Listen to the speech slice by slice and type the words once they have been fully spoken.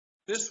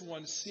This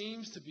one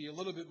seems to be a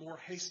little bit more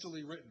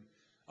hastily written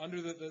under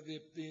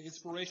the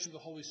inspiration of the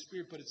Holy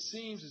Spirit, but it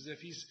seems as if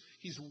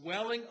he's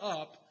welling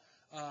up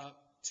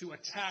to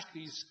attack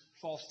these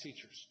false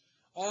teachers.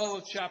 All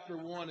of chapter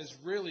 1 is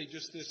really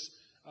just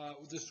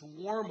this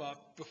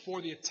warm-up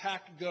before the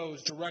attack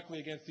goes directly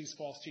against these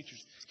false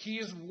teachers. He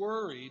is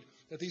worried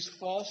that these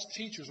false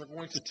teachers are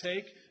going to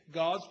take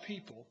God's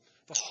people,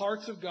 the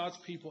hearts of God's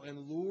people,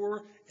 and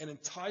lure and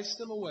entice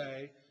them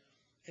away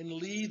and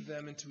lead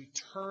them into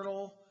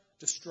eternal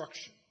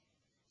destruction,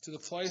 to the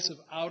place of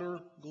outer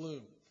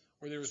gloom,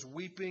 where there is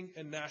weeping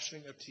and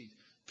gnashing of teeth.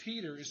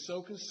 Peter is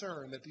so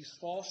concerned that these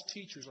false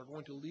teachers are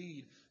going to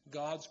lead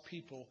God's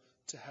people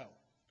to hell.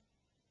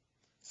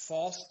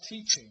 False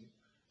teaching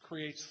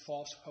creates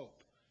false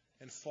hope,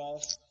 and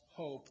false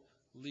hope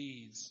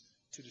leads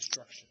to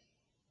destruction.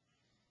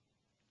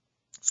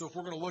 So if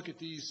we're going to look at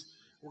these,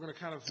 we're going to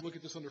kind of look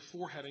at this under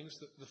 4 headings.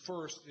 The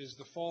first is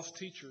the false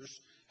teachers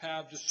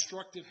have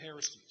destructive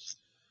heresies,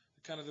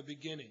 kind of the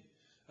beginning.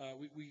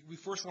 We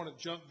first want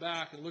to jump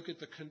back and look at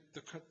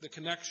the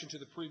connection to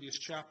the previous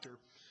chapter.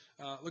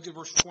 Look at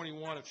verse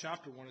 21 of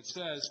chapter 1. It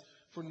says,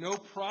 "For no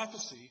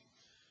prophecy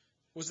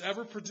was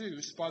ever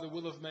produced by the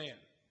will of man,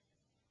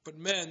 but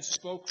men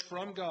spoke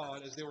from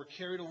God as they were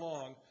carried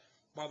along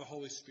by the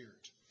Holy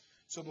Spirit."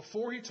 So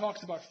before he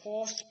talks about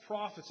false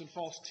prophets and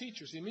false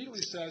teachers, he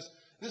immediately says,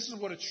 this is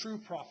what a true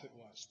prophet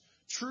was.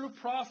 True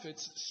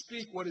prophets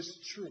speak what is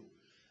true.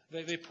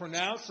 They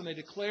pronounce and they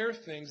declare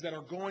things that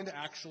are going to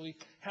actually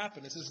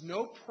happen. It says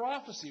no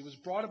prophecy was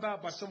brought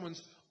about by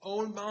someone's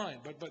own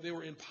mind, but they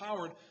were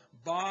empowered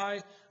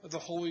by the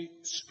Holy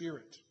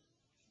Spirit.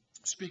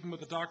 Speaking about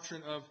the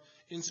doctrine of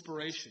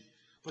inspiration.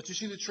 But you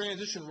see the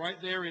transition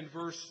right there in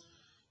verse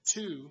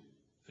 2,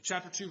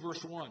 chapter 2,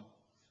 verse 1.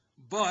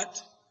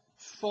 "But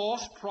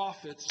false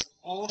prophets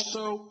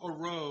also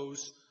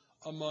arose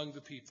among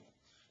the people."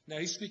 Now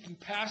he's speaking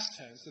past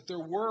tense, that there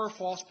were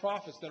false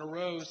prophets that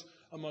arose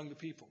among the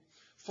people.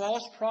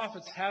 False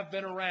prophets have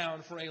been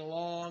around for a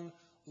long,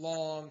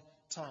 long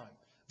time.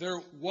 There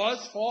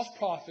was false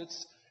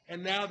prophets,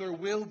 and now there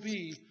will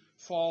be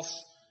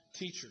false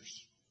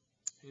teachers.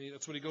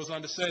 That's what he goes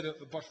on to say,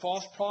 but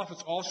false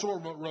prophets also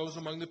arose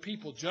among the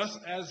people, just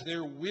as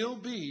there will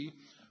be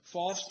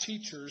false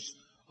teachers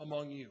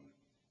among you.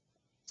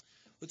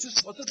 Let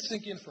that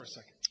sink in for a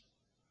second.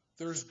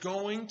 There's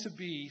going to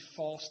be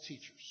false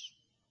teachers.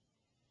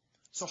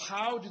 So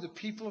how do the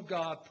people of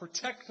God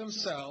protect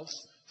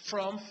themselves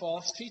from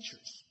false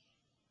teachers?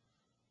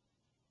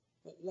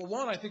 Well,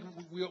 one, I think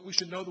we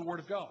should know the Word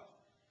of God.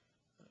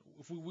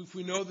 If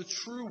we know the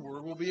true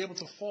Word, we'll be able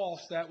to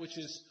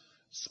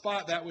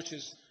spot that which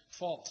is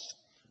false.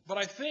 But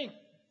I think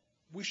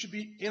we should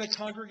be in a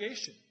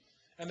congregation.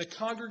 And the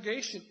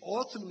congregation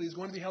ultimately is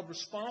going to be held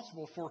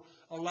responsible for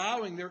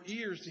allowing their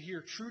ears to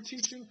hear true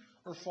teaching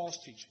or false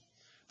teaching.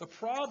 The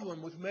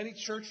problem with many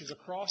churches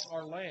across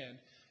our land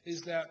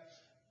is that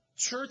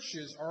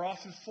churches are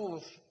often full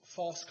of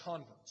false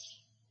converts.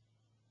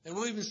 And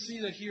we'll even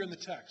see that here in the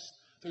text.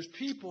 There's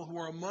people who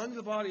are among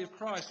the body of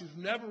Christ who've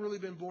never really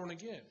been born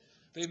again.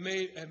 They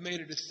may have made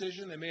a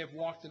decision. They may have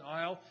walked an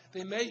aisle.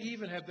 They may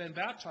even have been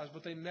baptized,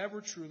 but they never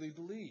truly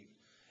believed.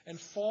 And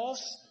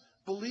false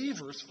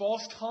believers,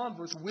 false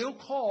converts, will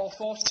call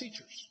false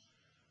teachers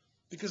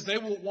because they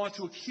will want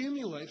to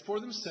accumulate for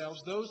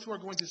themselves those who are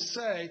going to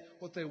say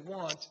what they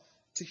want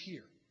to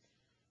hear.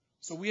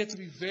 So we have to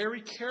be very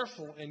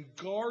careful in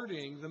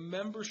guarding the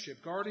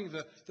membership, guarding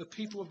the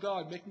people of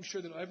God, making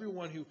sure that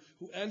everyone who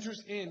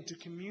enters into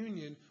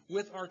communion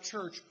with our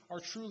church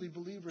are truly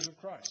believers of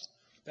Christ.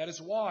 That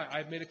is why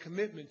I've made a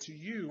commitment to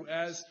you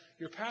as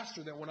your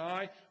pastor that when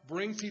I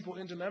bring people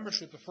into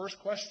membership, the first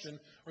question,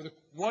 or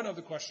one of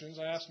the questions,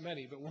 I ask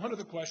many, but one of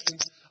the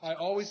questions I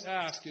always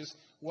ask is,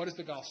 what is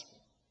the gospel?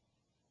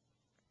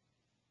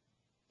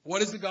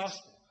 What is the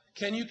gospel?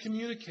 Can you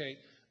communicate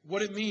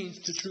what it means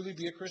to truly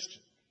be a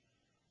Christian?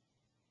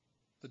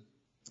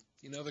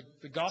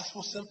 The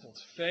gospel is simple.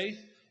 It's faith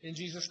in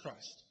Jesus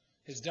Christ,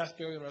 His death,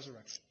 burial, and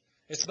resurrection.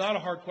 It's not a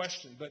hard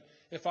question, but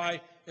if I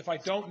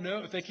don't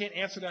know, if they can't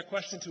answer that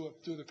question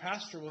to the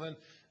pastor, well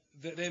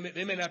then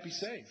they may not be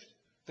saved.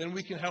 Then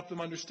we can help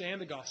them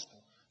understand the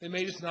gospel. They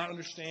may just not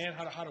understand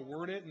how to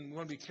word it, and we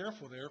want to be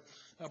careful there.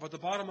 But the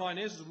bottom line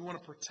is we want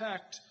to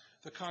protect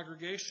the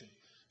congregation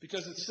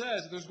because it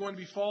says that there's going to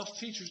be false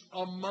teachers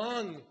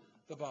among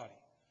the body.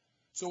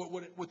 So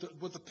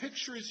what the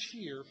picture is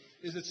here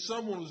is that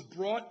someone was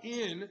brought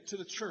in to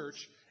the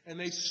church and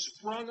they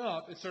sprung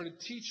up and started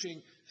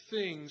teaching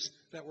things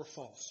that were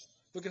false.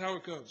 Look at how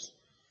it goes.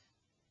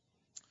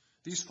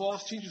 These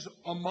false teachers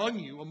among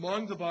you,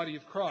 among the body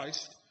of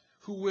Christ,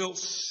 who will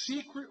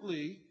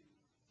secretly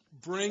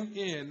bring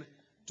in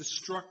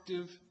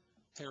destructive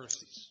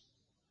heresies.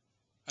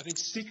 I think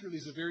secretly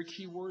is a very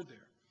key word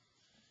there.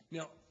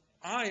 Now,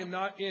 I am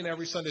not in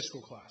every Sunday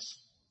school class.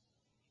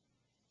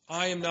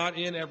 I am not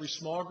in every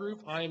small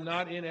group. I am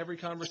not in every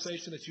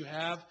conversation that you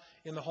have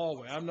in the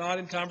hallway. I'm not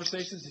in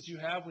conversations that you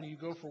have when you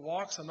go for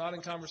walks. I'm not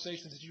in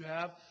conversations that you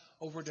have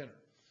over dinner.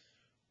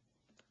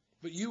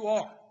 But you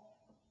are.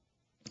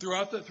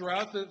 Throughout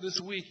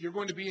this week, you're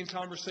going to be in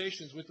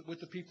conversations with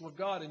the people of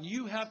God, and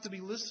you have to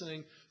be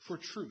listening for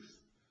truth.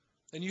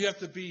 And you have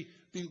to be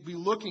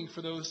looking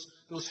for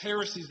those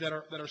heresies that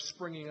are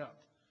springing up.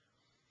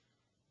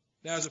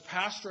 Now, as a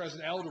pastor, as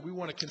an elder, we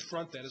want to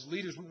confront that. As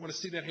leaders, we want to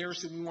see that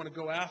heresy, and we want to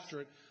go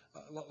after it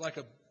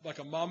like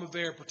a mama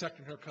bear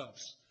protecting her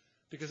cubs.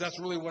 Because that's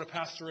really what a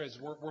pastor is.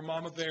 We're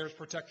mama bears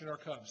protecting our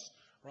cubs,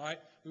 right?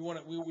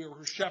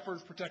 We're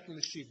shepherds protecting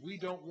the sheep. We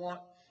don't want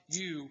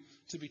you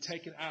to be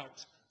taken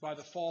out by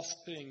the false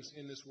things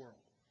in this world.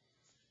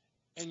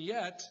 And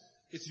yet,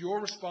 it's your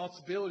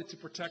responsibility to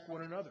protect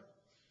one another.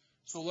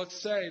 So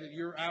let's say that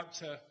you're out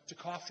to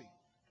coffee,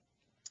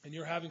 and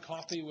you're having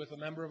coffee with a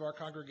member of our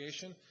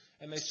congregation,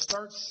 and they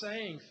start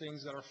saying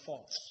things that are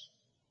false.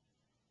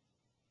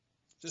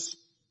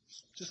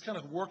 Just kind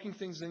of working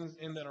things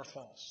in that are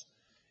false.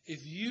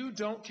 If you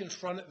don't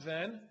confront it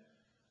then,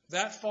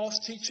 that false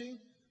teaching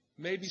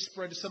may be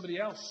spread to somebody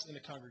else in the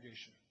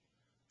congregation,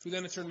 who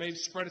then in turn may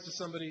spread it to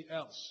somebody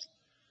else.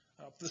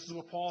 This is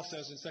what Paul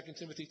says in 2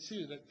 Timothy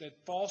 2, that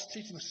false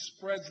teaching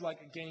spreads like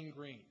a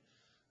gangrene.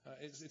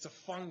 It's a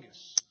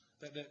fungus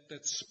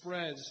that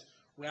spreads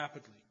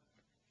rapidly.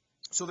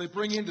 So they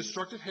bring in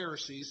destructive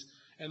heresies,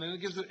 and then it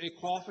gives a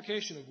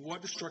qualification of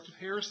what destructive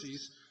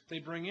heresies they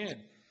bring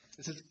in.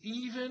 It says,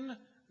 even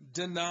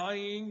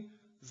denying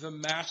the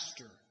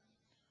master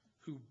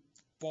who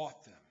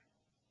bought them,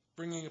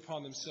 bringing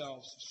upon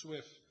themselves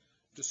swift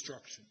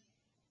destruction.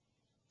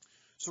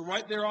 So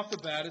right there off the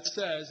bat, it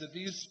says that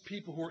these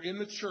people who are in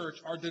the church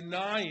are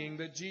denying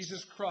that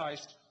Jesus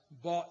Christ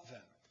bought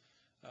them.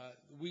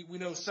 We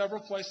know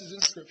several places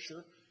in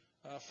Scripture,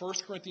 1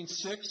 Corinthians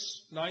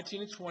 6,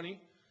 19 and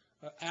 20,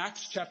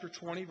 Acts chapter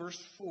 20, verse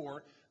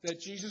 4, that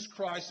Jesus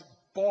Christ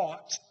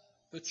bought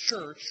the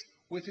church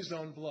with his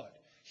own blood.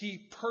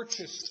 He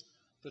purchased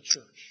the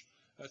church.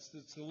 That's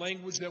the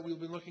language that we'll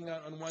be looking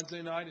at on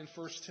Wednesday night in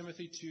 1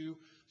 Timothy 2,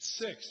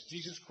 6.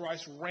 Jesus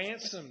Christ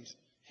ransomed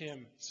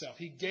himself.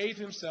 He gave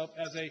himself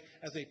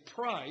as a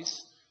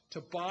price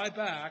to buy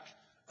back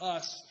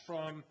us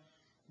from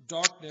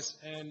darkness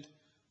and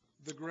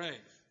the grave.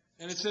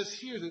 And it says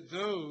here that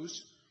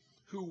those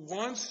who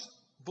once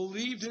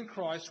believed in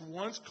Christ,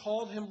 once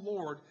called him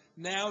Lord,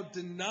 now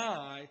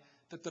deny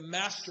that the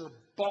master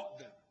bought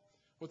them.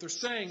 What they're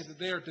saying is that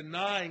they are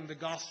denying the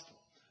gospel.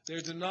 They're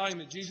denying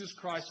that Jesus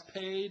Christ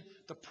paid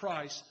the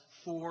price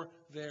for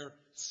their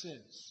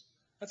sins.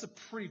 That's a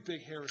pretty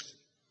big heresy.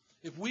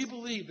 If we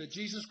believe that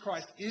Jesus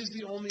Christ is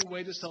the only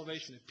way to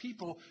salvation, if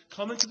people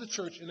come into the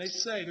church and they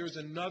say there's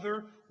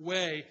another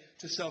way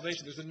to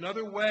salvation, there's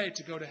another way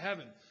to go to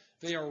heaven,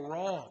 they are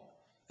wrong.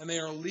 And they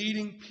are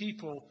leading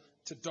people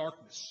to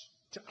darkness,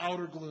 to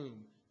outer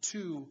gloom,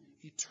 to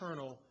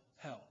eternal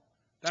hell.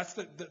 That's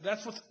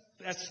what's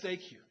at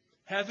stake here.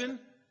 Heaven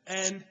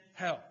and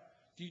hell.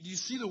 Do you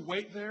see the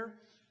weight there? Do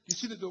you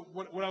see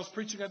what I was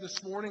preaching at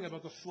this morning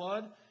about the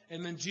flood?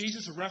 And then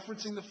Jesus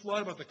referencing the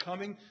flood about the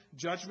coming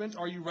judgment.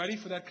 Are you ready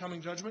for that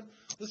coming judgment?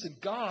 Listen,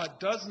 God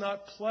does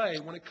not play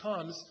when it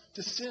comes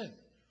to sin.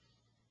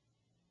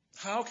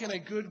 How can a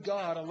good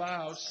God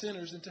allow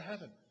sinners into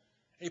heaven?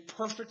 A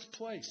perfect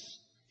place.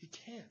 He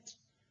can't.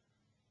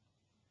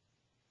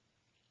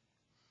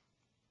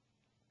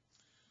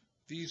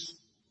 These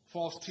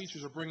false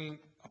teachers are bringing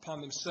upon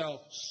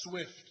themselves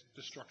swift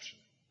destruction.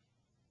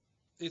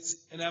 It's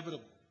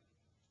inevitable.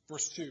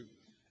 Verse 2.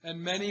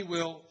 And many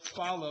will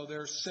follow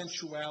their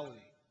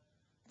sensuality.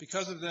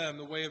 Because of them,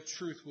 the way of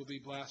truth will be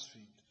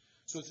blasphemed.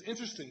 So it's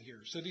interesting here.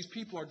 So these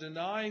people are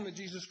denying that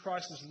Jesus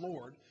Christ is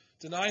Lord,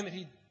 denying that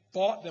he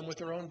bought them with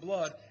their own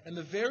blood. And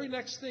the very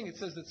next thing, it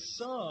says that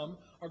some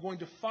are going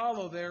to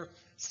follow their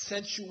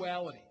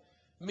sensuality.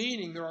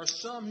 Meaning there are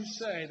some who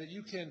say that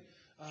you can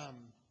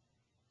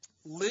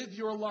live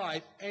your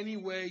life any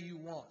way you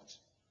want.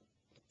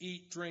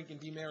 Eat, drink, and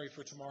be merry,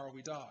 for tomorrow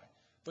we die.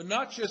 But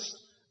not just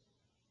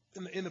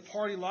in the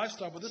party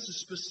lifestyle, but this is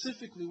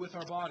specifically with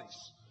our bodies,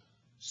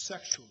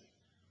 sexually.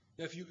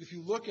 Now, if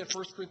you look at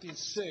 1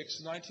 Corinthians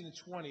 6, 19 and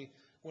 20,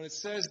 when it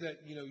says that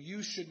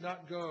you should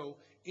not go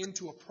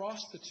into a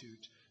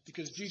prostitute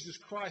because Jesus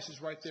Christ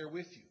is right there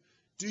with you.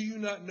 Do you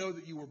not know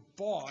that you were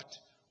bought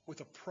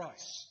with a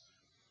price?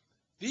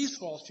 These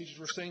false teachers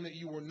were saying that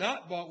you were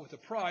not bought with a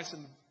price,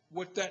 and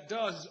what that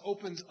does is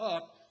opens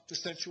up to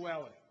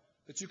sensuality,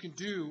 that you can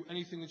do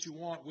anything that you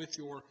want with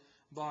your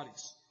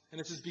bodies. And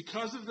it says,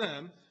 because of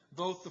them,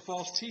 both the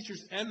false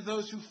teachers and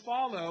those who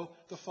follow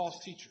the false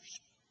teachers.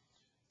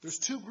 There's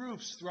two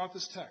groups throughout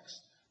this text.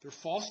 There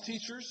are false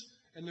teachers,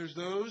 and there's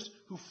those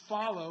who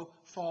follow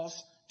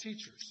false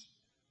teachers.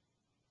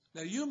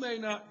 Now, you may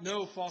not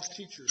know false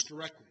teachers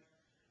directly,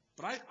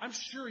 but I'm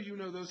sure you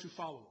know those who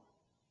follow them.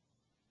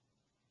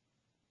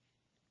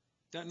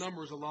 That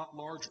number is a lot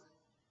larger.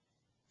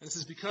 And it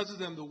says, because of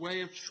them, the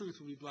way of truth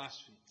will be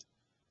blasphemed.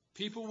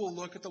 People will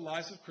look at the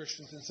lives of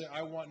Christians and say,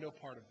 I want no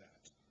part of that.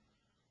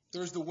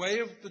 There's the way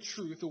of the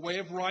truth, the way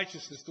of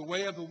righteousness, the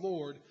way of the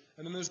Lord,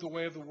 and then there's the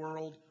way of the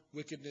world,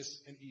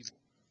 wickedness, and evil.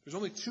 There's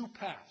only two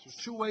paths.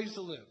 There's two ways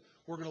to live.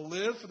 We're going to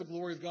live for the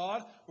glory of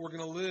God, or we're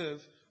going to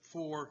live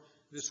for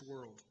this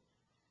world.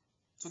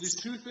 So these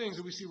two things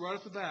that we see right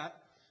off the bat,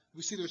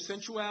 we see their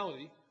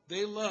sensuality.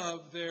 They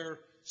love their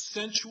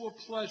sensual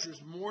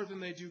pleasures more than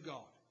they do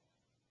God.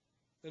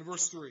 In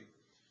verse 3,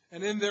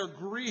 and in their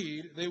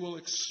greed, they will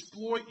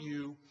exploit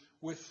you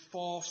with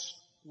false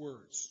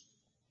words.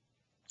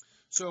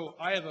 So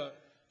I have a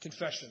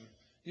confession.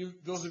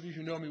 Those of you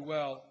who know me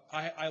well,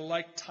 I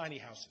like tiny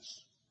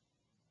houses.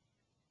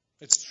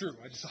 It's true.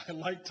 I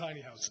like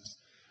tiny houses.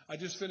 I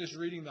just finished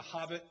reading The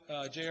Hobbit,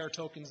 J.R.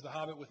 Tolkien's The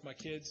Hobbit with my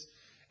kids,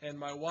 and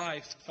my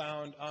wife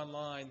found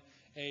online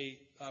a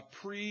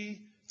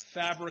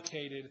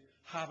prefabricated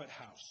Hobbit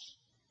house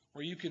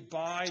where you could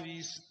buy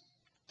these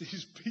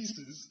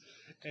pieces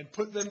and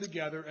put them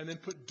together and then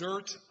put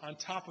dirt on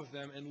top of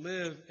them and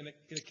live in a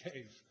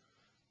cave.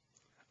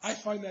 I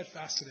find that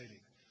fascinating,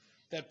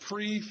 that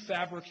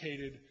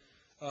prefabricated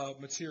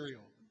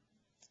material.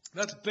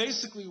 That's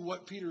basically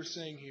what Peter is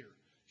saying here.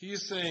 He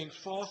is saying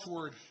false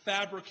word,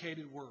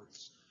 fabricated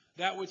words,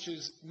 that which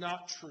is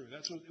not true,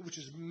 that's which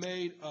is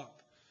made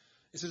up.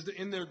 It says that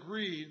in their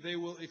greed, they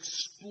will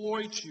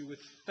exploit you with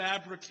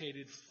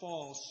fabricated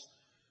false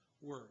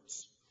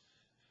words.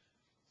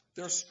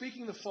 They're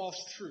speaking the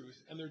false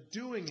truth, and they're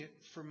doing it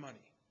for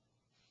money.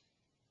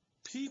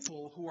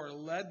 People who are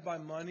led by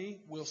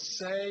money will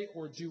say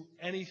or do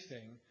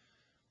anything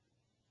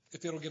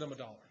if it'll get them $1.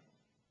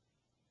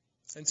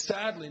 And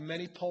sadly,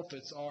 many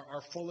pulpits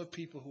are full of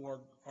people who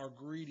are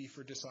greedy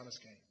for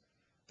dishonest gain.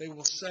 They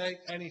will say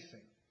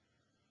anything.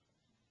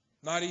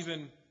 Not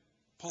even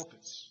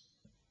pulpits.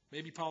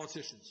 Maybe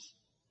politicians.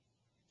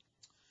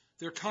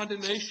 Their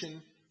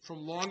condemnation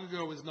from long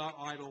ago is not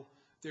idle.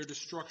 Their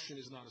destruction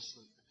is not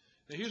asleep.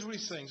 Now here's what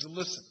he's saying. So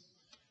listen.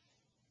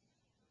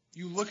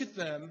 You look at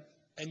them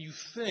and you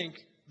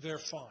think they're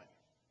fine.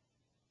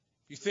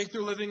 You think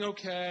they're living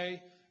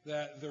okay,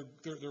 that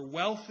they're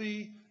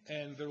wealthy,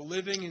 and they're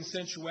living in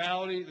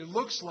sensuality. It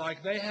looks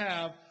like they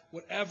have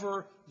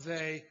whatever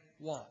they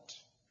want.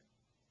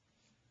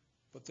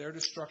 But their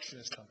destruction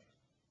is coming.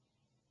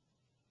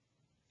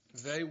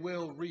 They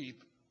will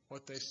reap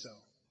what they sow.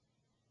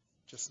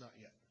 Just not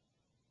yet.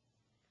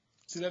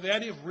 See, the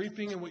idea of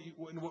reaping and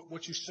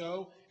what you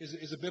sow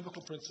is a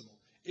biblical principle.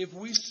 If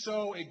we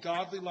sow a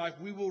godly life,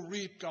 we will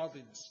reap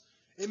godliness.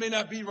 It may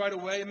not be right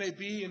away. It may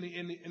be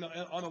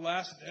on the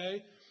last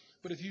day.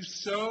 But if you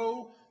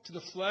sow to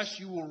the flesh,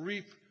 you will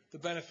reap the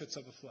benefits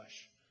of the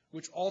flesh,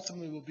 which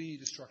ultimately will be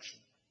destruction.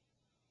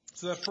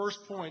 So that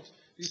first point,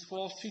 these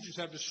false teachers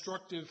have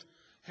destructive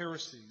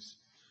heresies.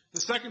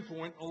 The second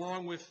point,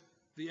 along with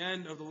the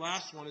end of the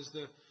last one, is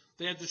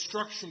they had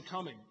destruction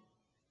coming.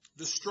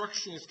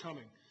 Destruction is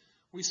coming.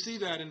 We see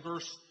that in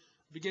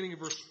beginning of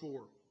verse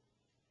 4.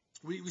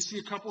 We see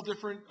a couple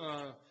different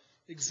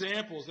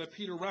examples that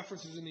Peter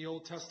references in the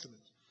Old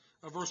Testament.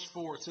 Verse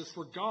 4, it says,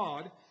 "For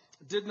God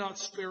did not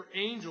spare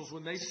angels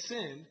when they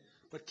sinned,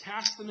 but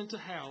cast them into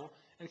hell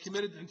and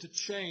committed them to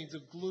chains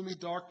of gloomy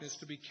darkness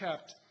to be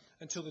kept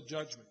until the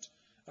judgment."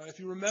 If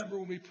you remember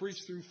when we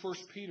preached through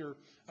 1 Peter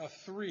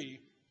 3,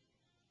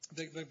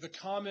 the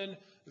common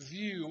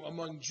view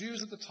among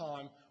Jews at the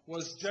time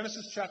was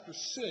Genesis chapter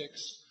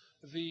 6,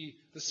 the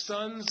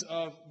sons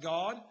of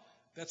God.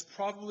 That's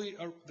probably,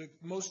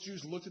 most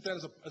Jews looked at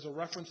that as a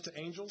reference to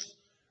angels.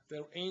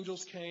 That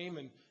angels came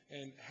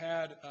and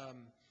had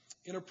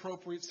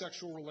inappropriate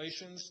sexual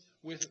relations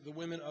with the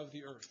women of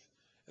the earth.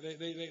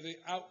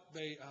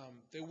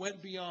 They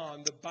went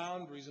beyond the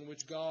boundaries in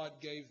which God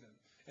gave them.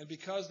 And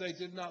because they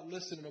did not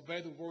listen and obey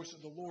the voice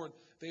of the Lord,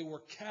 they were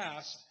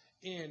cast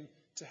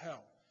into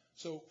hell.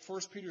 So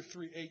 1 Peter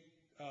 3,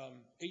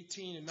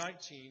 18 and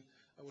 19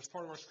 was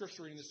part of our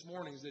scripture reading this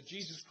morning, is that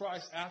Jesus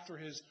Christ, after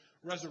his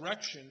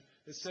resurrection,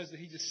 it says that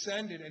he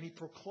descended and he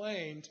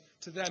proclaimed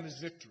to them his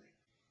victory.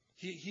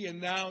 He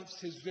announced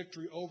his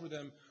victory over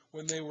them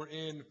when they were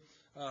in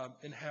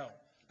hell.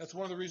 That's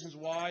one of the reasons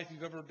why, if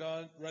you've ever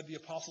read the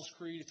Apostles'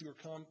 Creed, if you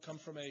come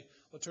from a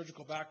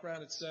liturgical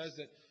background, it says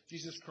that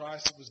Jesus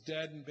Christ was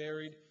dead and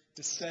buried,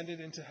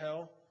 descended into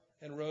hell,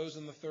 and rose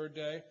on the third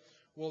day.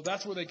 Well,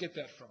 that's where they get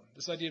that from.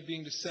 This idea of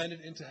being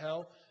descended into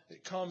hell,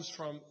 it comes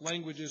from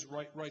languages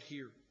right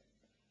here.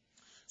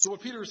 So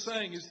what Peter is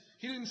saying is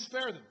he didn't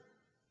spare them.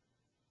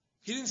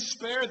 He didn't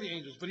spare the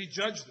angels, but he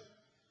judged them.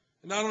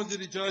 And not only did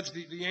he judge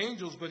the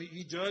angels, but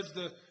he judged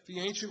the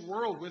ancient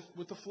world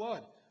with the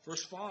flood.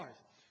 Verse 5.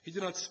 He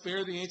did not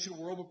spare the ancient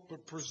world,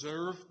 but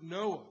preserved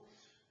Noah.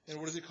 And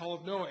what does he call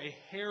of Noah? A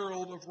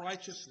herald of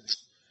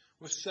righteousness,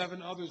 with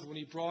 7 others when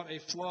he brought a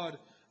flood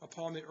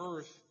upon the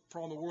earth,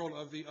 upon the world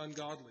of the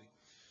ungodly.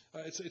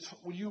 It's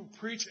when you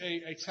preach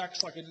a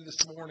text like I did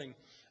this morning,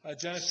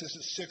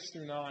 Genesis 6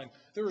 through 9,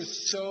 there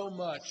is so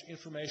much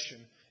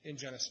information in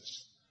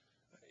Genesis.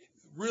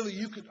 Really,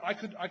 I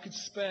could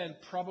spend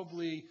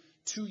probably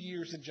 2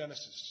 years in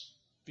Genesis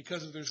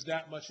because there's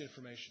that much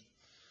information.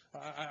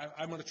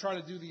 I'm going to try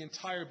to do the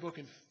entire book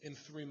in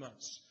 3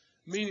 months,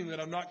 meaning that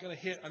I'm not going to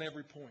hit on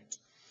every point.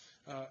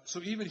 So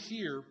even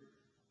here,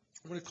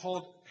 when it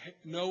called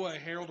Noah a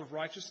herald of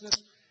righteousness,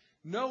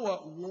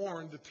 Noah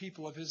warned the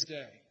people of his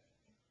day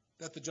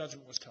that the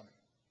judgment was coming.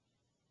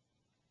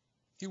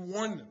 He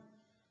warned them.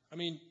 I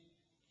mean,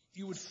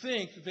 you would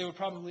think that they would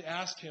probably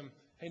ask him,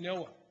 hey,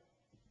 Noah,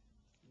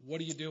 what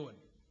are you doing?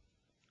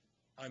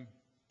 I'm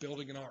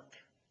building an ark.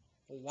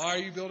 Well, why are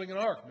you building an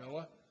ark,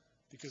 Noah?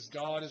 Because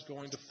God is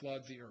going to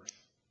flood the earth.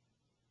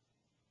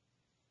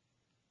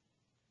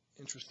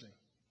 Interesting.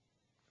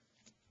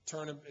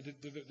 Turn and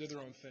did their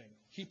own thing.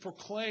 He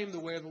proclaimed the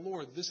way of the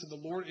Lord. This is the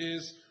Lord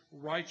is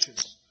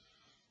righteous.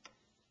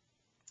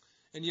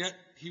 And yet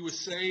he was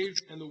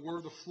saved, and the word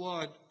of the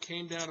flood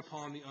came down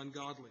upon the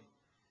ungodly.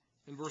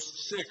 In verse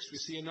 6, we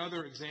see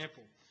another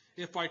example.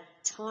 If by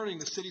turning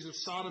the cities of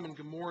Sodom and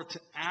Gomorrah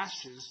to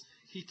ashes,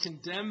 he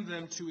condemned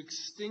them to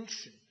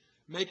extinction,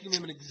 making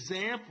them an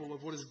example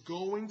of what is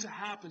going to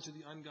happen to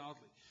the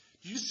ungodly.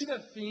 Do you see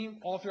that theme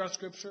all throughout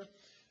Scripture?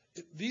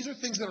 These are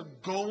things that are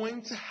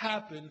going to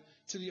happen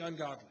to the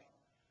ungodly.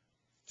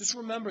 Just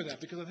remember that,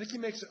 because I think he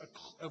makes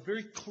a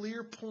very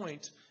clear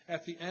point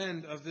at the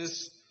end of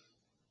this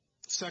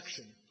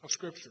section of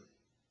Scripture.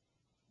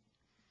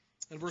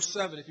 In verse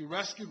 7, if he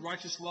rescued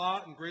righteous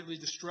Lot and greatly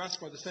distressed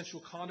by the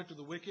sensual conduct of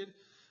the wicked,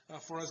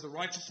 for as the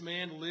righteous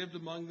man lived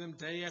among them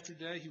day after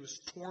day, he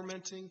was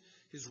tormenting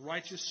his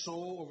righteous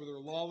soul over their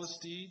lawless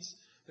deeds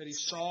that he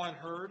saw and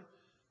heard,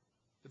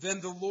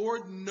 then the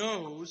Lord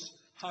knows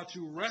how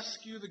to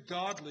rescue the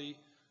godly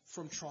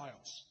from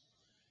trials,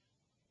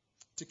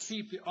 to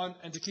keep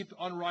the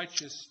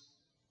unrighteous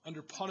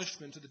under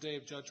punishment to the day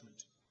of judgment,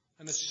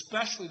 and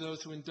especially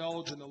those who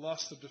indulge in the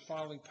lust of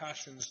defiling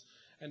passions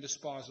and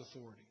despise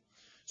authority.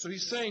 So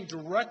he's saying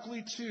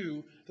directly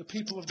to the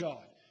people of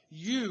God,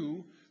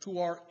 you who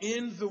are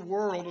in the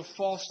world of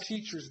false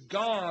teachers,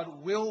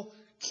 God will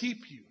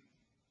keep you.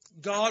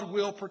 God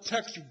will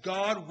protect you.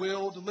 God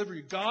will deliver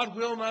you. God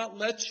will not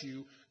let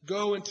you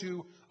go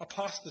into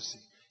apostasy.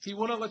 He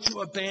will not let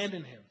you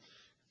abandon him.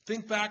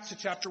 Think back to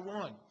chapter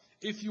 1.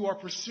 If you are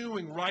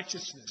pursuing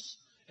righteousness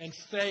and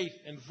faith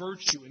and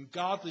virtue and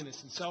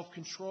godliness and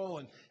self-control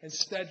and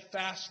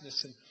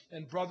steadfastness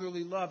and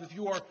brotherly love, if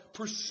you are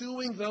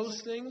pursuing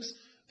those things,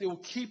 they will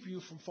keep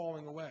you from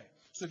falling away.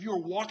 So if you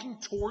are walking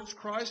towards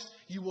Christ,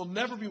 you will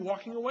never be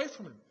walking away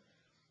from him.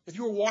 If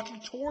you are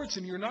walking towards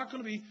him, you're not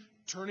going to be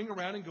turning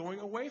around and going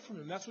away from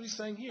him. That's what he's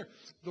saying here.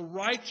 The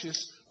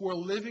righteous who are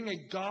living a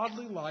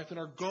godly life and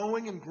are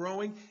going and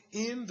growing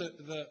in the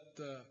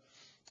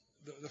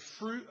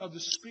fruit of the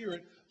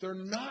Spirit, they're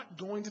not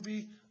going to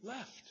be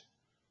left.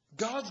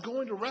 God's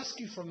going to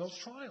rescue from those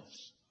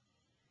trials.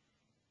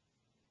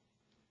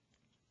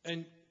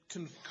 And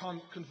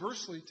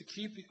conversely, to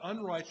keep the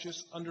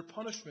unrighteous under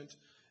punishment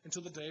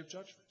until the day of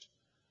judgment.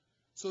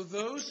 So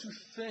those who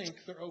think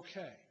they're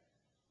okay,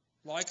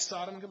 like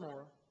Sodom and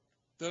Gomorrah,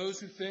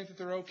 those who think that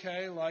they're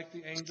okay, like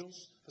the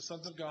angels, the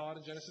sons of God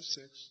in Genesis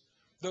 6,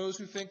 those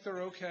who think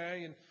they're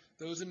okay, and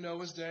those in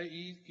Noah's day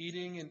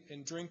eating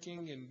and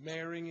drinking and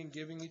marrying and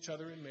giving each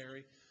other in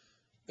marry,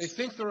 they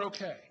think they're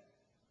okay.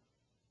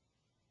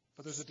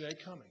 But there's a day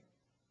coming.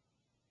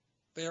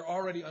 They are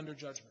already under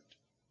judgment.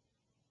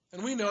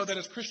 And we know that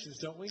as Christians,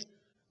 don't we?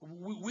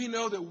 We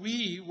know that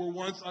we were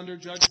once under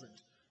judgment.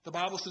 The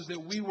Bible says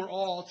that we were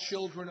all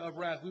children of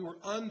wrath. We were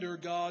under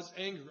God's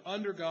anger,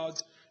 under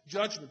God's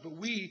judgment. But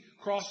we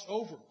crossed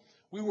over.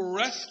 We were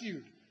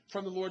rescued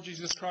from the Lord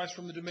Jesus Christ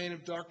from the domain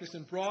of darkness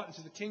and brought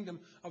into the kingdom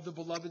of the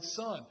beloved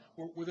Son,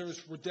 where there is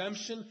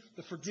redemption,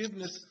 the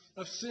forgiveness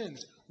of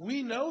sins.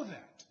 We know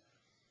that.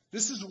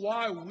 This is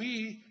why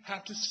we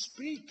have to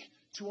speak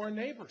to our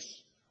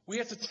neighbors. We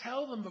have to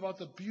tell them about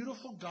the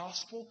beautiful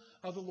gospel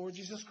of the Lord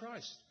Jesus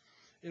Christ.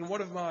 In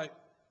one of my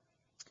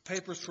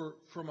papers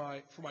for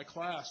my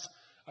class,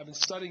 I've been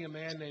studying a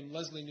man named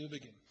Leslie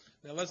Newbegin.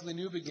 Now, Leslie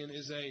Newbegin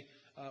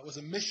was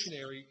a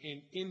missionary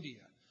in India.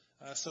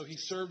 So he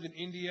served in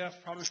India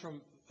probably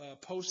from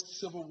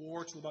post-Civil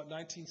War to about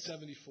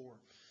 1974.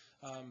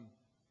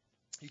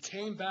 He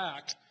came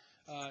back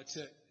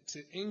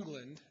to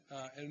England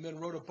and then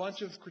wrote a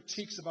bunch of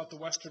critiques about the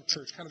Western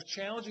Church, kind of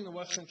challenging the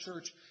Western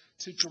Church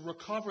to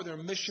recover their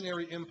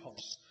missionary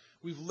impulse.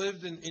 We've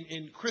lived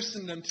in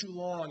Christendom too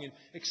long and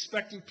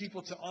expecting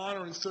people to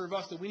honor and serve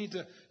us, that we need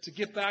to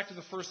get back to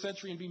the first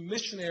century and be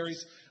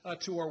missionaries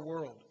to our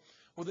world.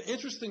 Well, the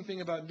interesting thing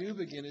about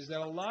Newbegin is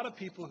that a lot of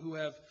people who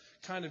have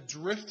kind of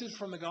drifted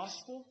from the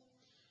gospel,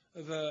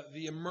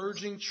 the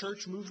emerging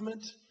church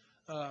movement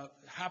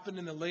happened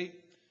in the late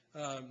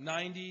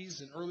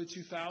 90s and early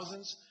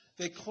 2000s.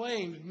 They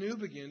claimed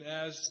Newbegin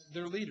as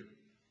their leader.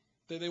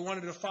 They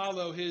wanted to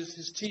follow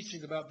his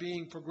teaching about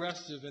being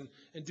progressive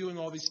and doing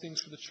all these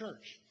things for the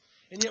church.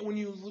 And yet when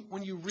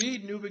you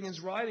read Newbegin's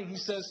writing, he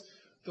says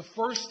the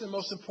first and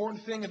most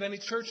important thing of any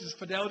church is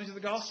fidelity to the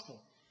gospel.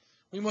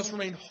 We must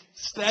remain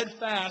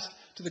steadfast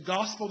to the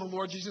gospel of the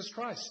Lord Jesus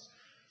Christ.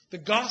 The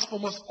gospel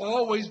must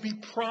always be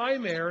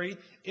primary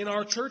in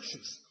our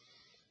churches.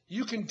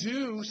 You can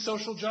do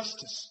social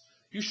justice.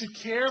 You should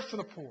care for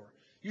the poor.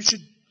 You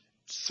should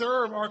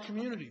serve our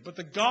community. But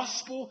the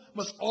gospel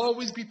must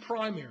always be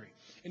primary.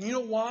 And you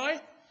know why?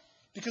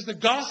 Because the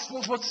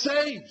gospel is what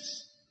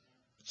saves.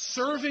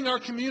 Serving our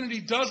community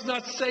does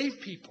not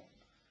save people.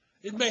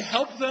 It may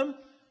help them,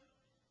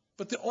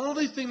 But the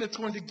only thing that's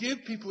going to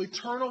give people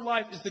eternal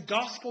life is the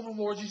gospel of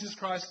the Lord Jesus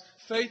Christ,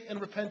 faith and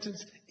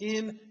repentance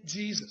in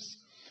Jesus.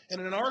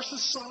 And in our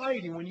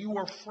society, when you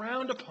are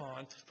frowned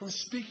upon from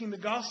speaking the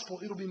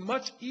gospel, it'll be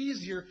much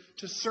easier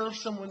to serve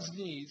someone's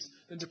needs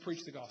than to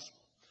preach the gospel.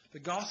 The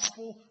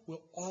gospel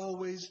will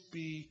always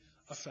be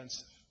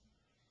offensive.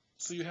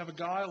 So you have a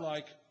guy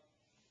like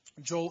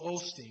Joel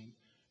Osteen,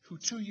 who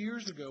 2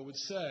 years ago would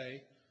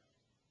say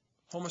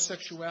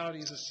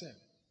homosexuality is a sin.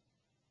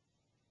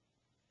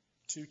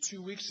 To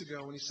 2 weeks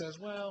ago when he says,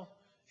 well,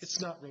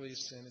 it's not really a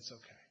sin, it's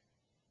okay.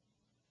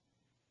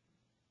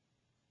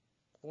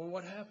 Well,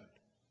 what happened?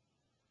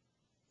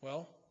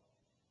 Well,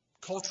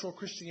 cultural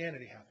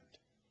Christianity happened.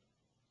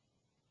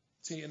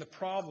 See, and the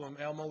problem,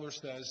 Al Mohler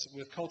says,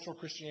 with cultural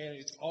Christianity,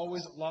 it's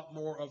always a lot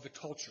more of the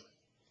culture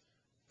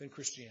than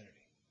Christianity.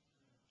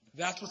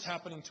 That's what's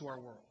happening to our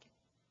world.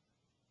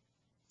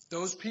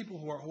 Those people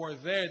who are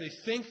there, they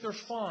think they're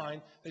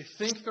fine, they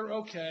think they're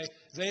okay.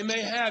 They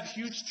may have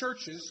huge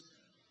churches,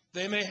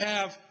 they may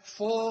have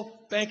full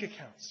bank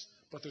accounts,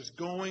 but there's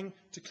going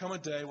to come a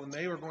day when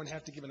they are going to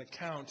have to give an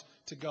account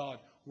to God.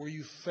 Were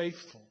you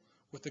faithful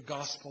with the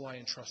gospel I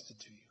entrusted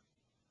to you?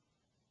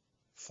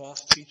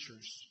 False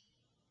teachers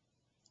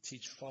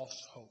teach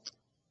false hope,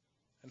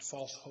 and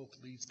false hope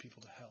leads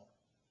people to hell.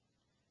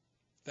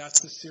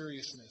 That's the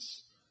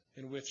seriousness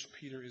in which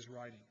Peter is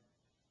writing.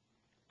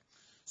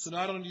 So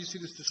not only do you see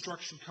this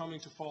destruction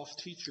coming to false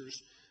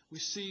teachers, we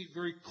see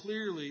very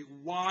clearly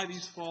why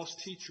these false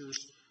teachers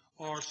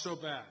are so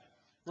bad.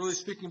 Really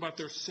speaking about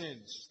their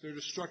sins, their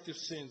destructive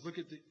sins. Look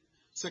at the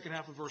second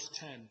half of verse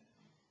 10.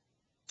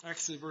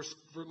 Actually,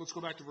 let's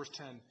go back to verse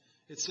 10.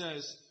 It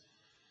says,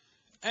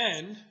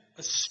 and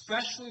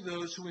especially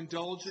those who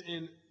indulge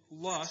in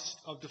lust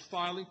of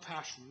defiling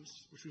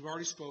passions, which we've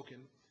already spoken,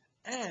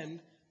 and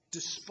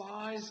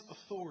despise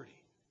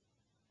authority.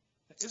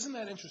 Now, isn't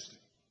that interesting?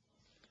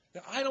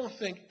 Now, I don't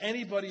think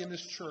anybody in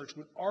this church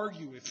would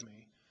argue with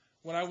me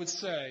when I would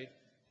say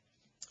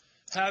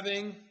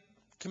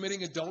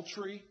committing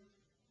adultery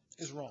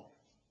is wrong.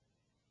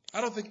 I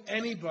don't think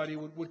anybody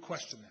would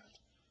question that.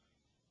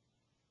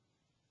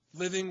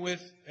 Living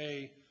with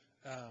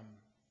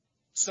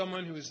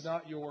someone who is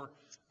not your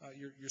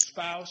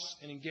spouse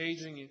and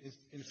engaging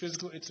in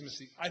physical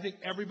intimacy, I think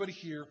everybody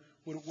here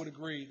would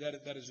agree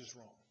that is just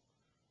wrong.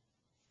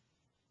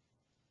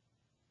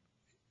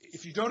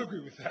 If you don't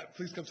agree with that,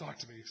 please come talk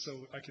to me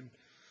so I can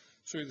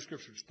show you the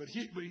scriptures. But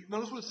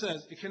notice what it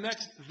says. It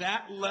connects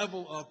that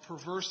level of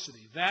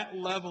perversity, that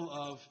level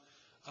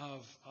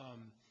of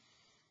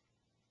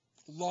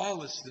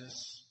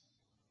lawlessness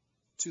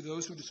to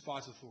those who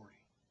despise authority.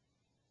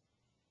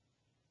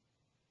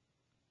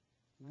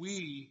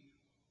 We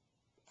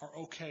are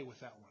okay with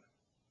that one.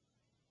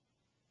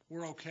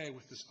 We're okay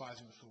with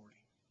despising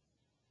authority.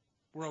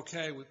 We're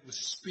okay with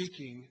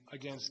speaking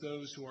against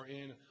those who are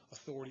in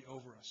authority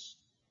over us.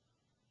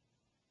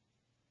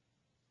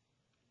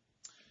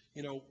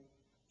 You know,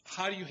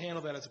 how do you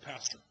handle that as a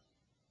pastor?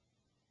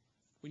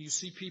 When you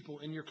see people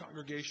in your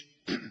congregation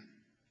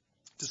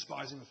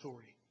despising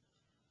authority,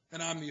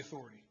 and I'm the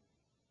authority.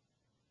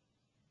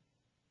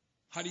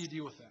 How do you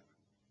deal with that?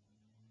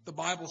 The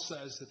Bible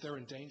says that they're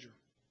in danger.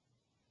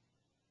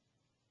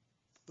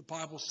 The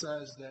Bible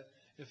says that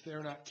if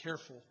they're not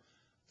careful,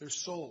 their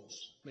souls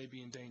may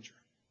be in danger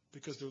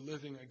because they're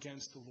living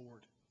against the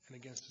Lord and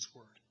against His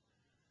Word.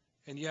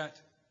 And yet,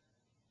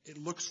 it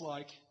looks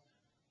like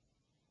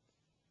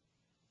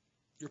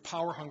you're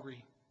power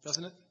hungry,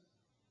 doesn't it?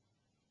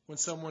 When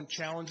someone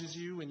challenges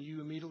you and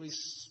you immediately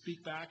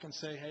speak back and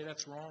say, hey,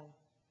 that's wrong.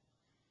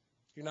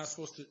 You're not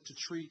supposed to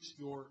treat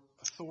your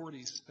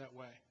authorities that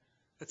way.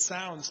 It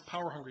sounds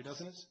power hungry,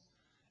 doesn't it?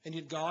 And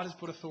yet God has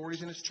put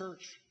authorities in His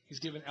church. He's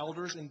given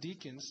elders and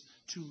deacons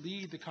to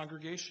lead the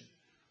congregation.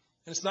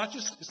 And it's not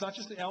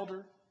just the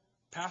elder,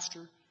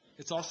 pastor,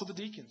 it's also the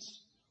deacons.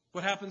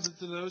 What happens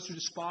to those who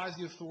despise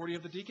the authority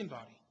of the deacon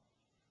body?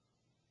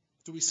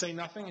 Do we say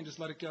nothing and just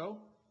let it go?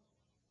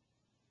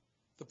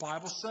 The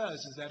Bible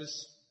says that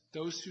is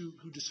those who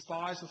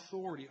despise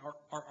authority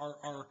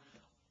are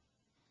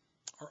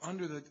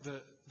under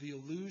the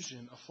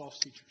illusion of false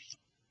teachers.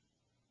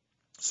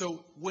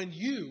 So when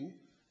you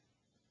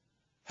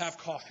have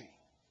coffee,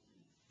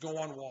 go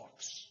on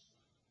walks,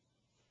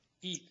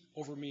 eat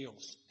over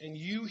meals, and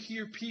you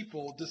hear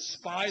people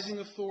despising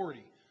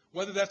authority,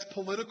 whether that's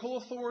political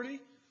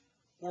authority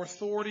or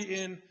authority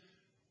in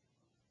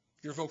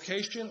your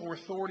vocation or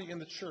authority in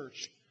the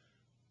church,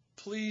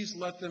 please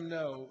let them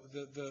know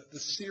the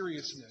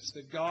seriousness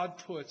that God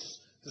puts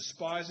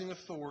despising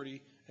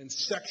authority and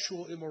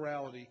sexual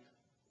immorality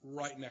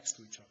right next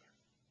to each other.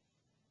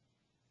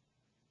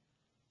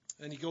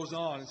 And he goes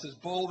on and says,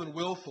 bold and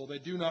willful, they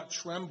do not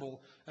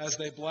tremble as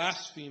they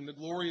blaspheme the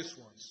glorious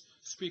ones.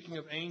 Speaking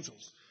of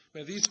angels.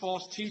 Now, these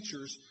false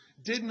teachers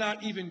did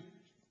not even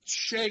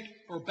shake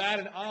or bat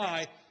an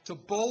eye to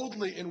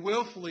boldly and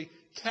willfully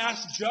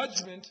cast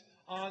judgment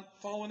on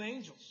fallen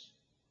angels.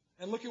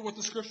 And look at what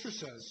the scripture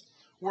says.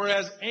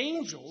 Whereas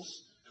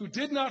angels who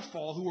did not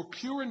fall, who were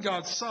pure in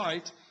God's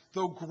sight,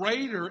 though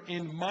greater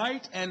in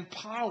might and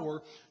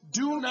power,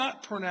 do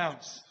not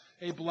pronounce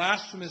a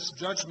blasphemous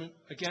judgment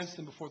against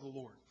them before the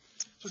Lord.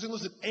 So he said,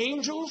 listen,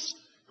 angels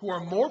who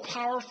are more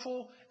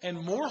powerful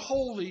and more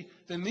holy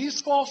than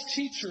these false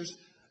teachers,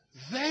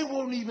 they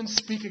won't even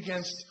speak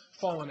against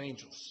fallen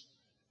angels.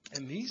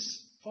 And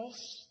these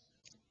false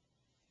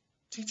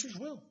teachers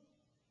will.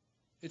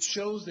 It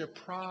shows they're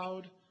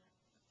proud,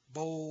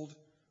 bold,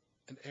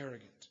 and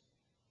arrogant.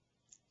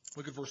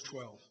 Look at verse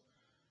 12.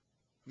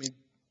 I mean,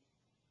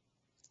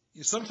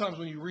 sometimes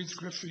when you read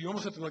Scripture, you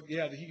almost have to look,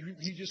 yeah,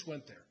 he just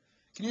went there.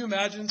 Can you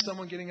imagine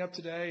someone getting up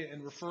today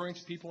and referring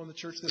to people in the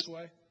church this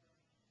way?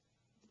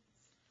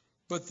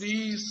 But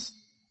these,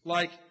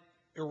 like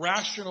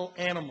irrational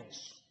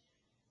animals,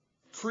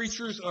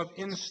 creatures of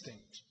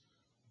instinct,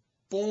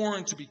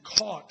 born to be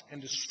caught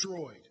and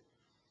destroyed,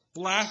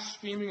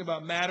 blaspheming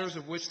about matters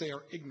of which they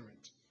are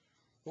ignorant,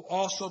 will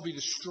also be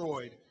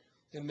destroyed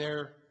in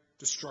their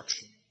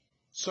destruction,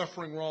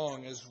 suffering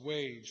wrong as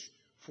wage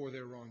for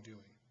their wrongdoing.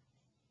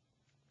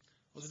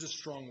 Those are just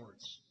strong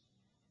words.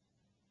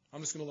 I'm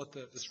just going to let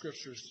the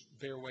Scriptures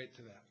bear weight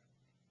to that.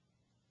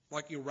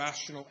 Like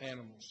irrational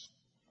animals,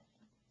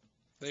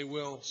 they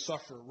will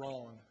suffer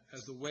wrong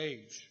as the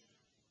wage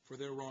for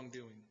their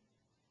wrongdoing.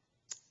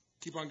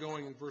 Keep on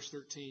going in verse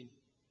 13.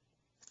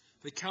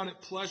 They count it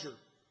pleasure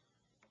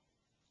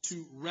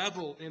to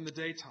revel in the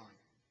daytime.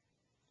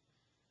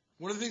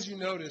 One of the things you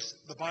notice,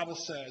 the Bible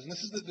says, and this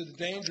is the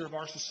danger of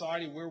our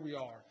society where we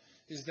are,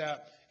 is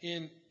that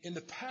in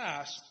the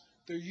past,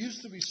 there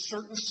used to be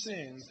certain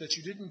sins that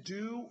you didn't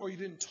do or you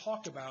didn't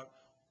talk about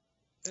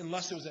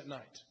unless it was at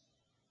night.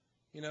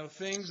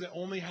 Things that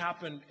only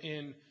happened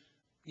in,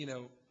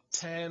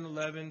 10,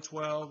 11,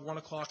 12, 1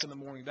 o'clock in the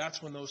morning.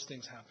 That's when those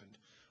things happened.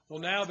 Well,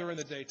 now they're in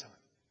the daytime.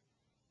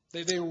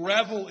 They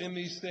revel in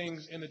these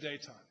things in the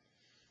daytime.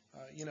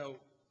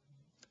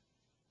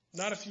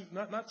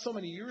 Not so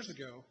many years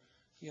ago,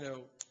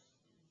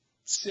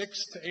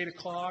 6 to 8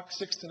 o'clock,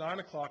 6 to 9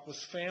 o'clock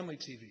was family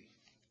TV.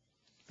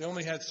 They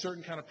only had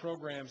certain kind of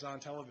programs on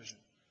television.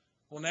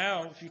 Well,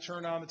 now, if you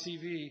turn on the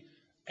TV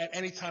at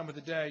any time of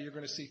the day, you're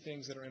going to see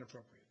things that are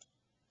inappropriate.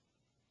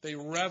 They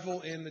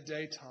revel in the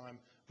daytime,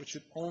 which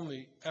should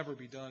only ever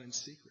be done in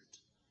secret,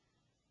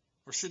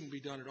 or shouldn't be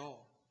done at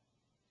all.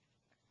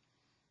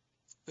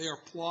 They are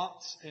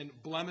plots and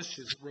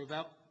blemishes,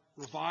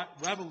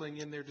 reveling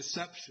in their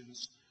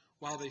deceptions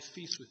while they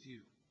feast with you.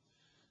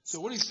 So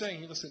what he's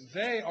saying, listen,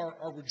 they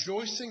are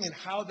rejoicing in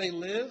how they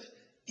live,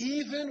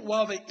 even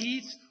while they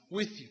eat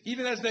with you.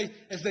 Even as they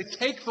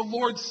take the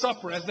Lord's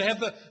Supper, as they have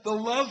the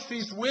love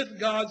feast with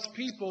God's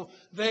people,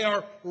 they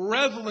are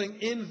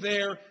reveling in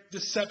their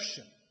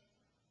deception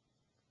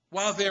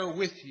while they're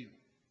with you.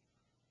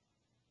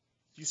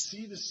 Do you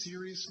see the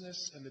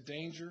seriousness and the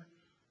danger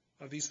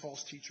of these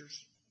false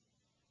teachers?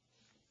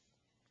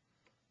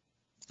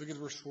 Look at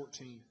verse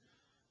 14.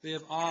 They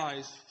have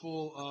eyes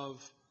full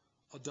of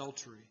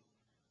adultery.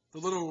 The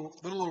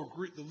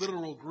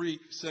literal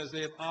Greek says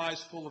they have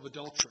eyes full of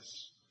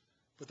adulteress.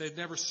 But they've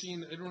never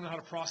seen, they don't know how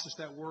to process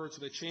that word,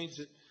 so they changed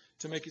it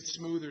to make it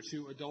smoother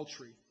to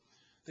adultery.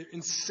 They're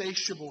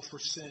insatiable for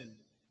sin.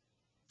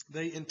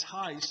 They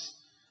entice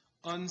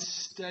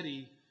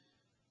unsteady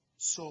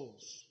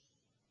souls.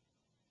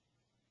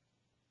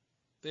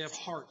 They have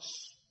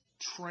hearts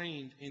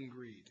trained in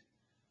greed.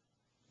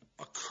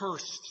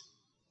 Accursed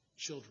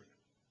children.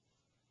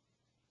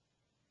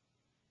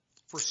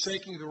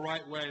 Forsaking the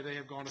right way, they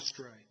have gone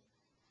astray.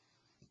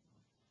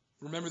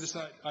 Remember this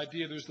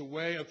idea, there's the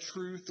way of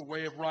truth, the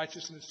way of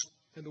righteousness,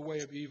 and the way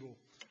of evil.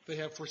 They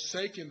have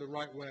forsaken the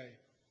right way.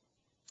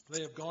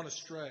 They have gone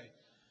astray.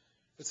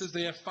 It says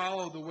they have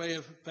followed the way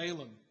of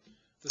Balaam,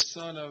 the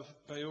son of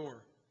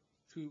Beor,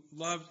 who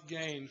loved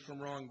gain from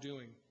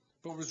wrongdoing,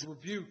 but was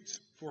rebuked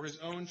for his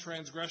own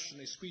transgression,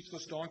 a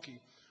speechless donkey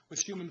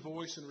with human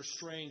voice, and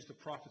restrains the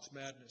prophet's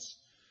madness.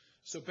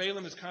 So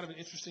Balaam is kind of an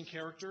interesting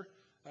character.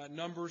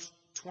 Numbers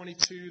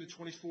 22 to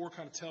 24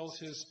 kind of tells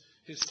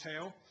his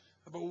tale.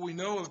 But what we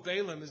know of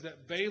Balaam is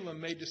that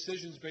Balaam made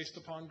decisions based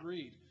upon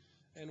greed.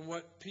 And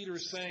what Peter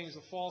is saying is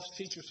the false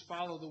teachers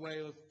follow the way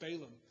of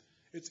Balaam.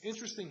 It's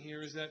interesting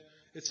here is that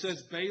it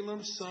says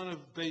Balaam, son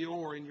of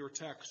Beor in your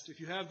text. If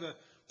you have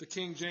the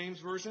King James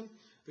Version,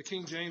 the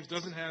King James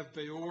doesn't have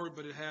Beor,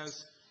 but it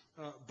has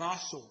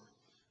Basor,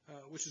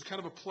 which is kind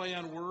of a play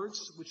on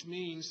words, which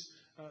means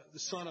the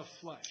son of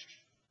flesh.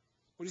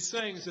 What he's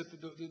saying is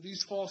that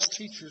these false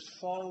teachers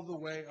follow the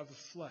way of the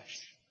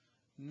flesh,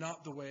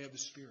 not the way of the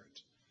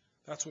Spirit.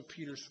 That's what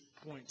Peter's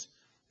point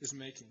is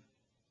making.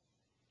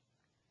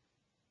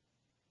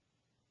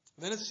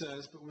 Then it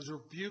says, but was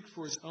rebuked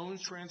for his own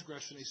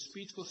transgression. A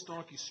speechless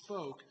donkey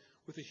spoke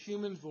with a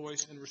human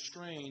voice and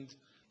restrained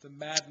the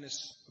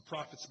madness, the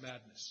prophet's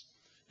madness.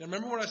 Now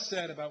remember what I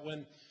said about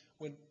when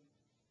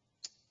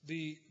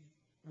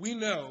we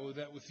know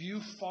that if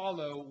you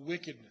follow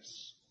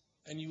wickedness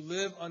and you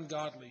live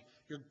ungodly,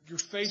 you're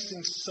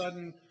facing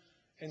sudden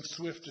and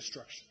swift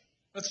destruction.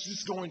 That's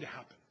just going to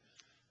happen.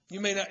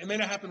 It may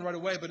not happen right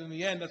away, but in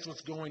the end, that's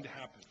what's going to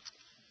happen.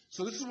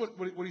 So this is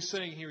what he's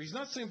saying here. He's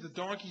not saying the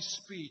donkey's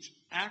speech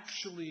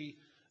actually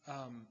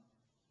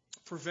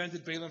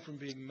prevented Balaam from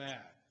being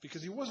mad,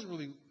 because he wasn't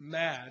really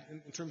mad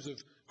in terms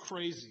of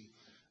crazy.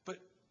 But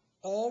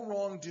all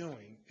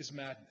wrongdoing is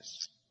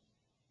madness.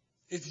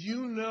 If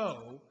you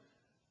know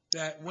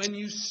that when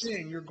you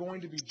sin you're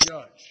going to be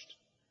judged,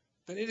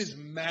 then it is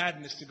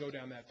madness to go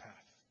down that path.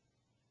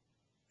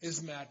 It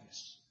is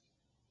madness.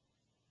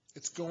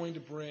 It's going to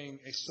bring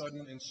a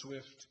sudden and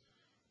swift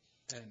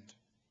end.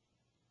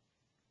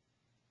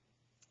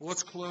 Well,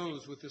 let's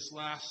close with this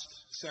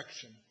last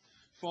section.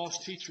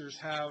 False teachers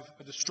have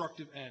a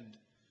destructive end.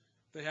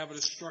 They have a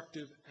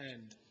destructive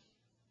end.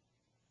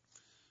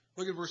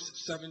 Look at verse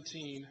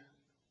 17.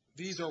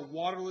 These are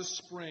waterless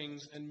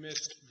springs and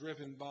mist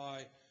driven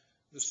by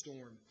the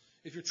storm.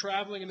 If you're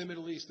traveling in the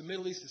Middle East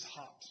is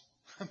hot.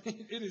 I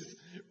mean, it is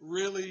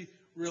really,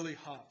 really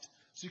hot.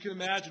 So you can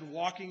imagine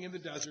walking in the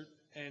desert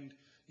and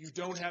you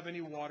don't have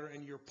any water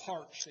and you're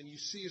parched and you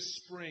see a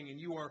spring and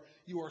you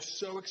are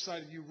so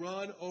excited. You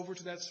run over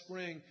to that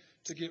spring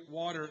to get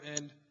water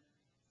and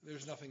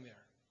there's nothing there.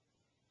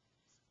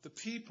 The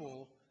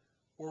people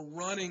were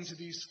running to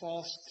these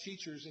false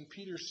teachers, and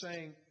Peter's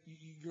saying,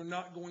 you're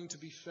not going to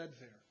be fed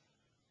there.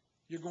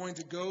 You're going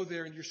to go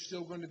there and you're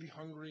still going to be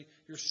hungry.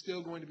 You're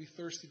still going to be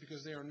thirsty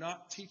because they are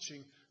not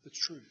teaching the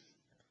truth.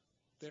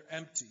 They're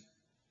empty.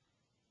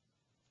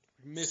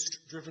 Mist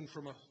driven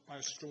by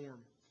a storm.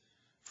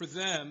 For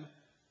them,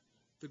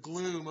 the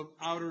gloom of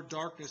outer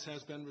darkness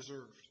has been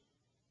reserved.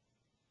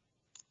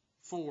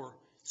 4,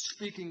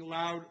 speaking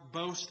loud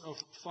boast of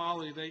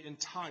folly, they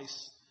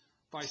entice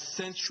by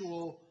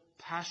sensual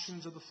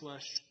passions of the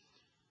flesh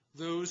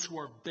those who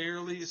are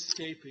barely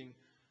escaping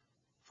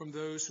from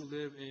those who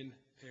live in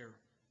error.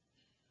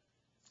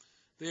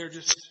 They are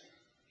just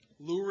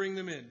luring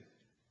them in,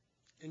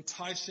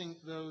 enticing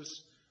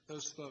those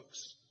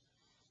folks.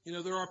 You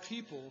know, there are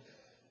people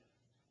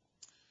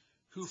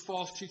who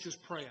false teachers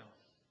prey on.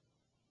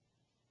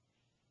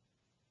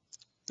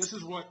 This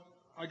is what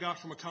I got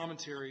from a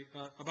commentary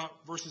about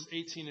verses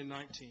 18 and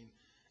 19.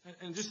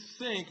 And just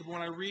think,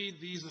 when I read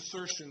these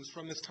assertions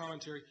from this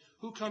commentary,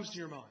 who comes to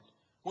your mind?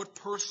 What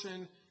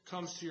person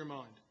comes to your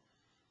mind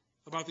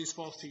about these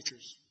false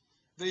teachers?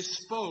 They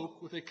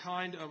spoke with a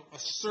kind of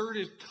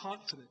assertive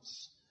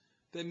confidence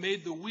that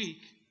made the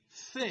weak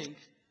think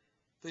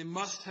they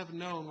must have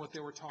known what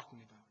they were talking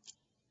about.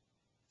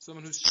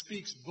 Someone who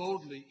speaks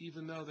boldly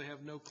even though they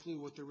have no clue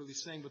what they're really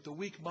saying. But the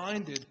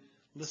weak-minded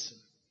listen.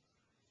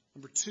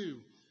 Number 2,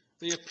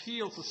 they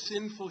appeal to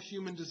sinful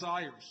human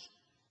desires,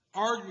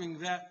 arguing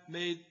that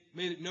made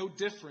it no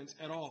difference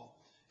at all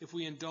if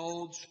we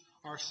indulge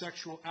our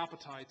sexual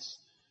appetites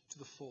to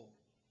the full.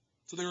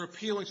 So they're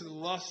appealing to the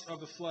lust of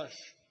the flesh.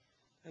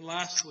 And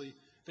lastly,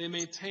 they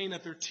maintain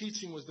that their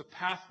teaching was the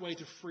pathway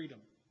to freedom.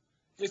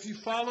 If you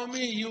follow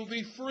me, you'll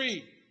be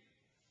free.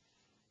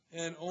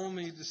 And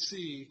only to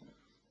see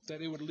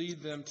that it would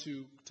lead them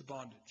to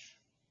bondage.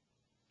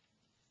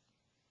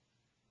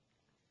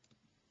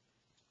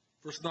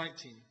 Verse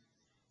 19.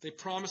 They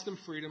promised them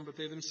freedom, but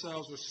they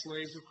themselves were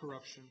slaves of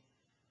corruption.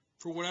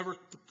 For whatever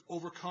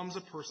overcomes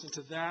a person,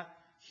 to that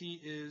he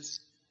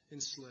is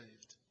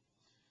enslaved.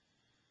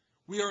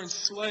 We are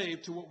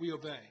enslaved to what we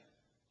obey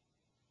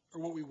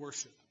or what we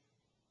worship.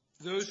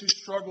 Those who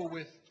struggle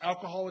with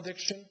alcohol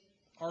addiction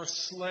are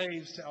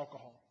slaves to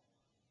alcohol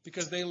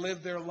because they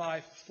live their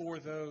life for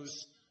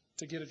those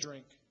to get a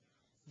drink.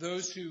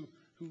 Those who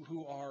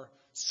are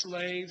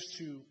slaves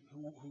who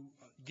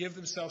give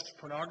themselves to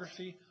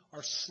pornography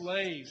are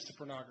slaves to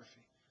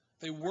pornography.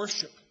 They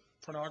worship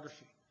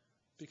pornography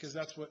because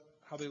that's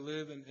how they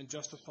live and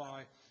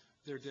justify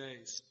their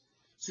days.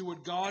 See,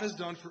 what God has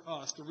done for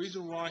us, the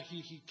reason why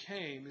he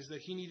came is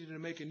that he needed to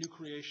make a new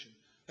creation.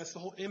 That's the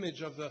whole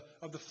image of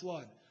the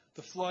flood.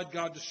 The flood,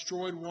 God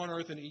destroyed one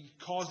earth and he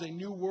caused a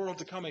new world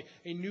to come,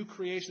 a new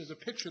creation. As a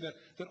picture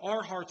that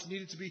our hearts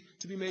needed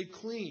to be made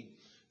clean.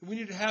 We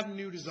need to have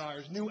new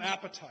desires, new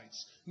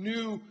appetites,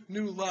 new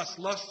lust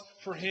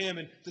for him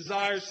and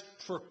desires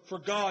for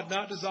God,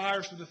 not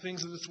desires for the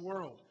things of this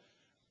world.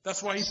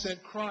 That's why he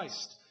sent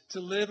Christ,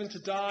 to live and to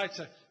die,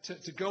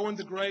 to go in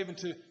the grave and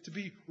to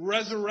be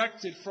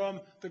resurrected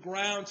from the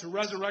ground, to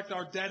resurrect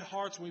our dead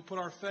hearts when we put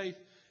our faith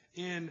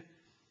in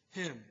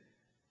him.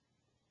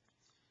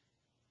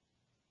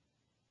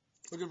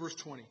 Look at verse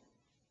 20.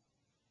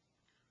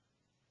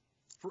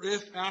 For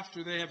if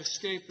after they have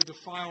escaped the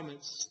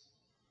defilements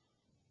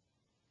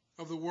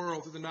of the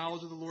world through the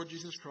knowledge of the Lord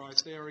Jesus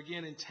Christ, they are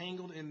again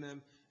entangled in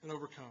them and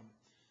overcome,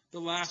 the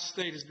last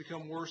state has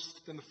become worse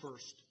than the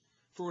first.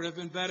 For it would have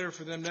been better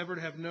for them never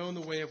to have known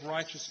the way of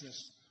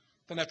righteousness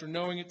than after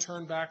knowing it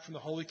turn back from the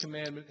holy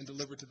commandment and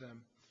deliver to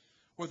them.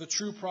 What the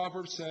true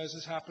proverb says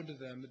has happened to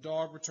them. The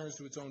dog returns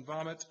to its own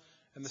vomit,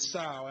 and the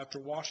sow, after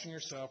washing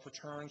herself,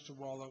 returns to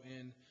wallow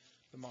in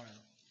the mire.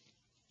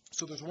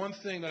 So there's one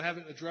thing that I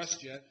haven't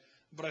addressed yet,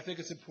 but I think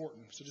it's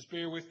important. So just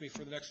bear with me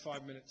for the next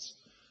 5 minutes.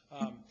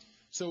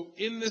 So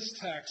in this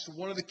text,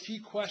 one of the key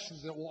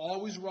questions that will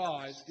always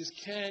rise is,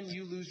 can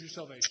you lose your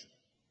salvation?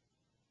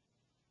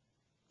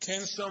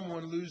 Can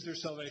someone lose their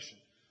salvation?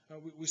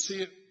 We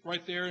see it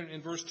right there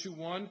in verse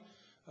 2:1.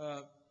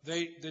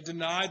 They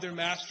denied their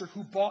master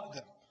who bought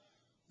them.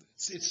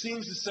 It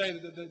seems to say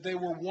that they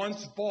were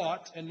once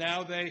bought, and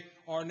now they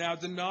are now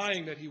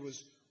denying that he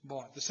was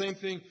bought. The same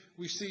thing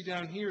we see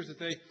down here is that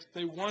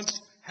they once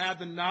had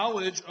the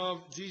knowledge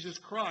of Jesus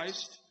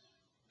Christ,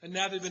 and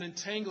now they've been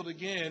entangled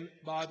again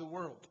by the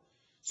world.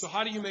 So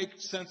how do you make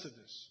sense of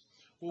this?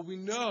 Well, we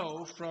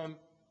know from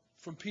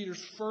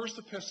Peter's first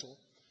epistle,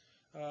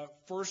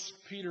 1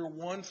 Peter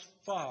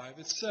 1:5,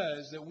 it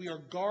says that we are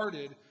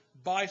guarded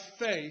by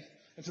faith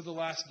until the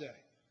last day.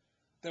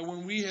 That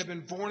when we have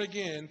been born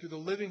again through the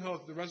living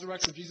hope, the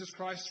resurrection of Jesus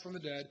Christ from the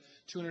dead,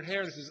 to an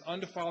inheritance is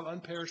undefiled,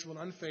 unperishable,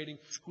 and unfading,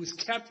 who is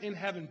kept in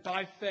heaven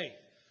by faith,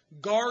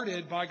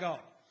 guarded by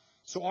God.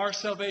 So our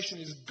salvation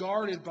is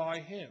guarded by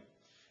Him.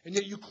 And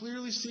yet you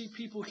clearly see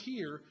people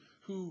here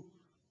who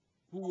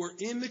were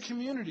in the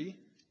community,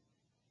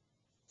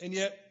 and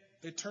yet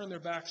they turn their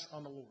backs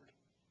on the Lord.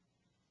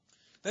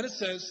 Then it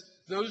says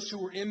those who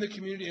were in the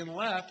community and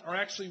left are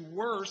actually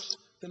worse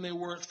than they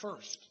were at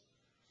first.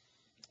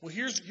 Well,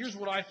 here's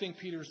what I think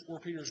where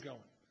Peter's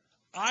going.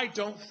 I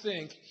don't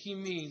think he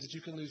means that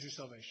you can lose your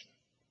salvation.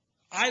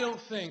 I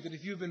don't think that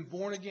if you've been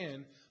born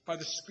again by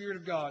the Spirit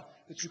of God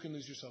that you can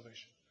lose your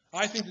salvation.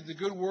 I think that the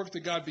good work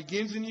that God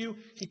begins in you,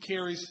 He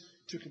carries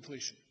to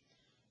completion.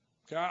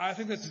 Okay, I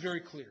think that's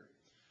very clear.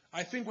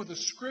 I think what the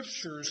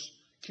Scriptures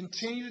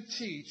continue to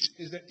teach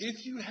is that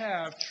if you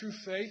have true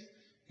faith,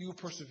 you will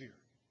persevere.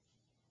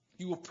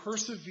 You will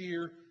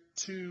persevere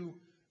to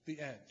the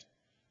end.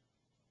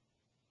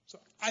 So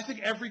I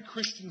think every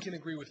Christian can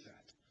agree with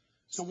that.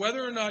 So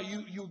whether or not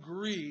you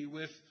agree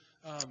with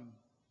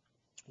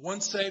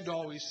once saved,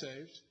 always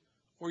saved,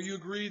 or you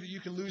agree that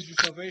you can lose your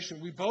salvation,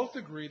 we both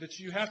agree that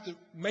you have to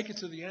make it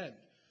to the end.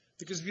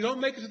 Because if you don't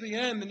make it to the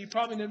end, then you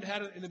probably never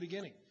had it in the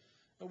beginning.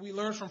 We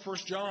learn from 1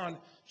 John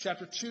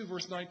chapter 2,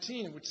 verse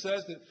 19, which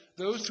says that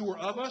those who were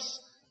of us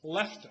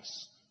left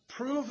us,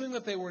 proving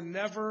that they were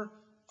never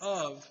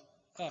of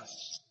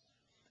us.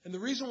 And the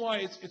reason why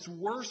it's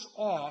worse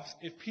off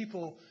if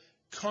people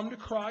come to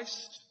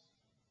Christ,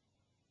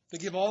 they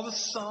give all the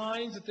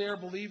signs that they're a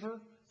believer,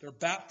 they're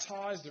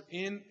baptized, they're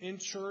in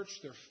church,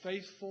 they're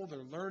faithful, they're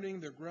learning,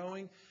 they're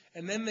growing,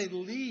 and then they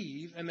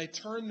leave and they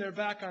turn their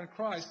back on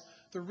Christ.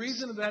 The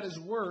reason that is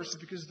worse is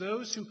because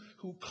those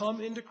who come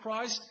into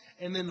Christ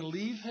and then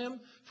leave Him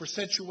for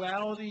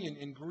sensuality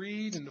and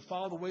greed and to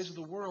follow the ways of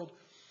the world,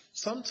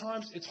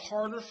 sometimes it's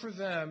harder for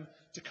them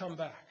to come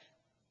back.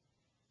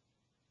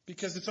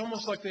 Because it's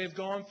almost like they have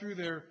gone through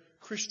their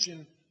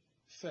Christian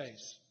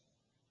phase.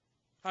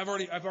 I've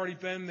already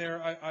been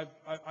there.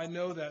 I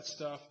know that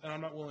stuff, and I'm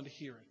not willing to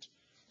hear it.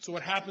 So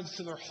what happens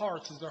to their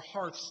hearts is their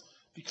hearts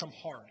become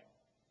hard.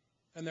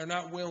 And they're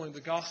not willing, the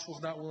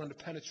gospel's not willing to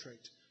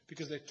penetrate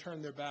because they've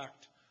turned their back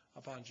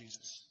upon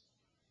Jesus.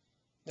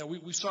 Now,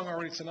 we sung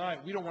already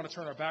tonight, we don't want to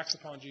turn our backs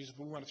upon Jesus,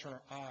 but we want to turn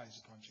our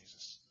eyes upon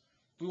Jesus.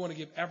 We want to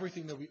give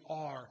everything that we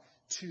are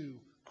to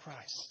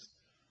Christ.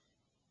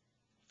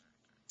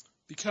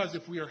 Because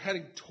if we are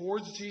heading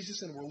towards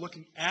Jesus and we're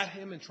looking at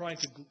Him and trying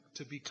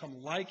to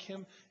become like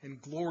Him and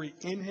glory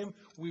in Him,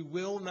 we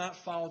will not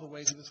follow the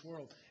ways of this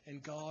world.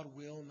 And God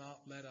will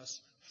not let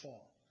us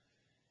fall.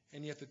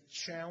 And yet the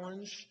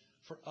challenge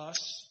for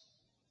us,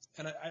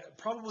 and I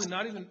probably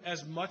not even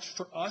as much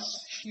for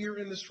us here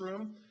in this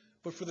room,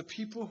 but for the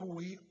people who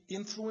we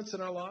influence in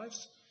our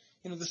lives,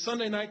 the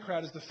Sunday night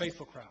crowd is the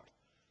faithful crowd.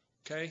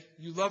 Okay?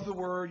 You love the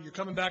Word, you're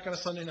coming back on a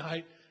Sunday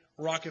night,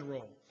 rock and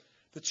roll.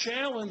 The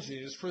challenge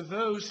is for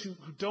those who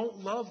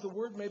don't love the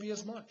Word maybe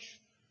as much.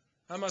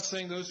 I'm not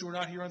saying those who are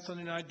not here on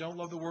Sunday night don't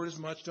love the Word as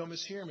much, don't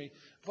mishear me.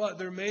 But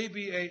there may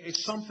be a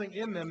something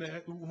in them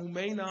who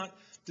may not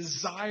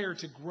desire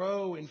to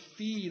grow and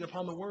feed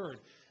upon the Word.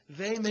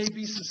 They may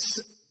be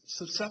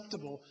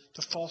susceptible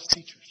to false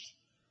teachers.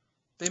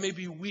 They may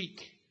be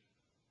weak.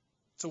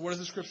 So what does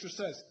the Scripture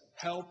say?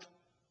 Help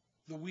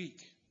the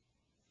weak.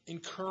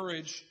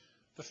 Encourage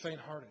the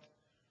faint-hearted.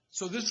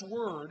 So this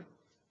word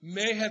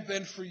may have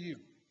been for you.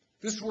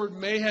 This word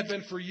may have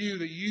been for you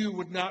that you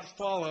would not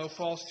follow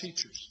false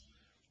teachers.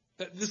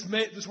 That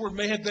this word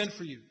may have been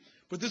for you.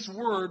 But this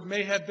word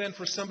may have been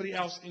for somebody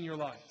else in your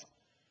life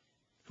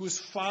who is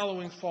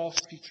following false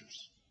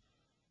teachers,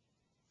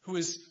 who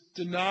is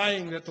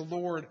denying that the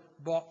Lord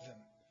bought them,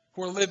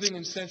 who are living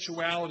in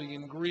sensuality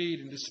and greed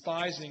and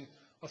despising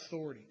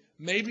authority.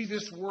 Maybe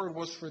this word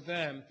was for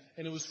them,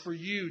 and it was for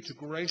you to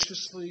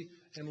graciously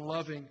and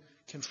loving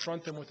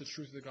confront them with the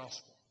truth of the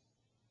gospel.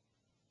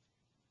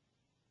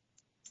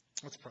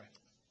 Let's pray.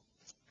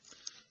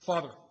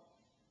 Father,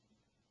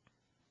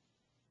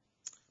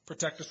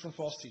 protect us from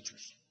false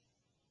teachers.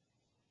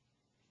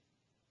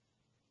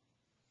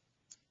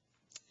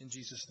 In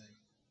Jesus' name,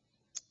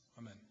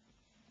 amen.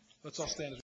 Let's all stand.